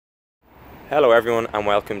Hello everyone and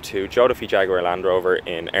welcome to Joe Duffy Jaguar Land Rover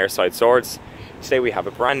in Airside Swords. Today we have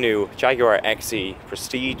a brand new Jaguar XE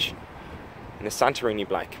Prestige in a Santorini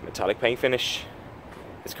black metallic paint finish.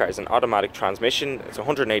 This car is an automatic transmission, it's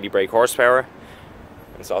 180 brake horsepower,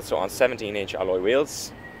 and it's also on 17-inch alloy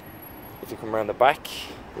wheels. If you come around the back,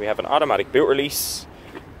 we have an automatic boot release,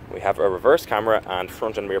 we have a reverse camera and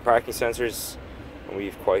front and rear parking sensors, and we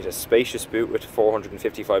have quite a spacious boot with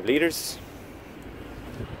 455 litres.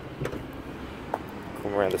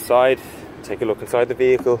 Come around the side, take a look inside the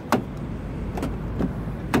vehicle.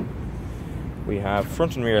 We have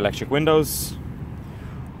front and rear electric windows.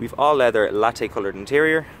 We've all leather latte coloured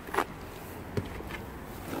interior.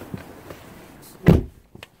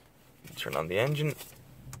 Turn on the engine.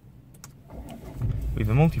 We have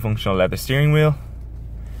a multifunctional leather steering wheel.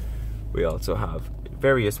 We also have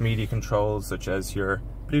various media controls such as your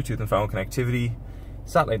Bluetooth and phone connectivity,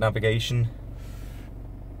 satellite navigation.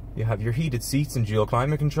 You have your heated seats and dual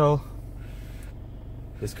climate control.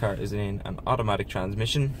 This car is in an automatic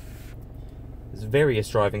transmission. There's various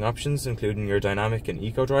driving options including your dynamic and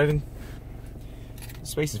eco driving.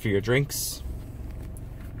 Spaces for your drinks.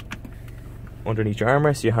 Underneath your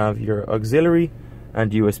armrest you have your auxiliary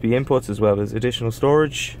and USB inputs as well as additional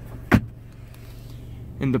storage.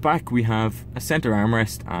 In the back we have a center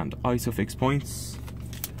armrest and ISOFIX points.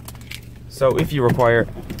 So if you require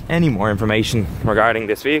any more information regarding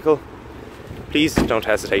this vehicle, please don't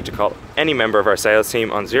hesitate to call any member of our sales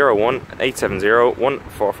team on 01 870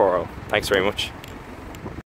 1440. Thanks very much.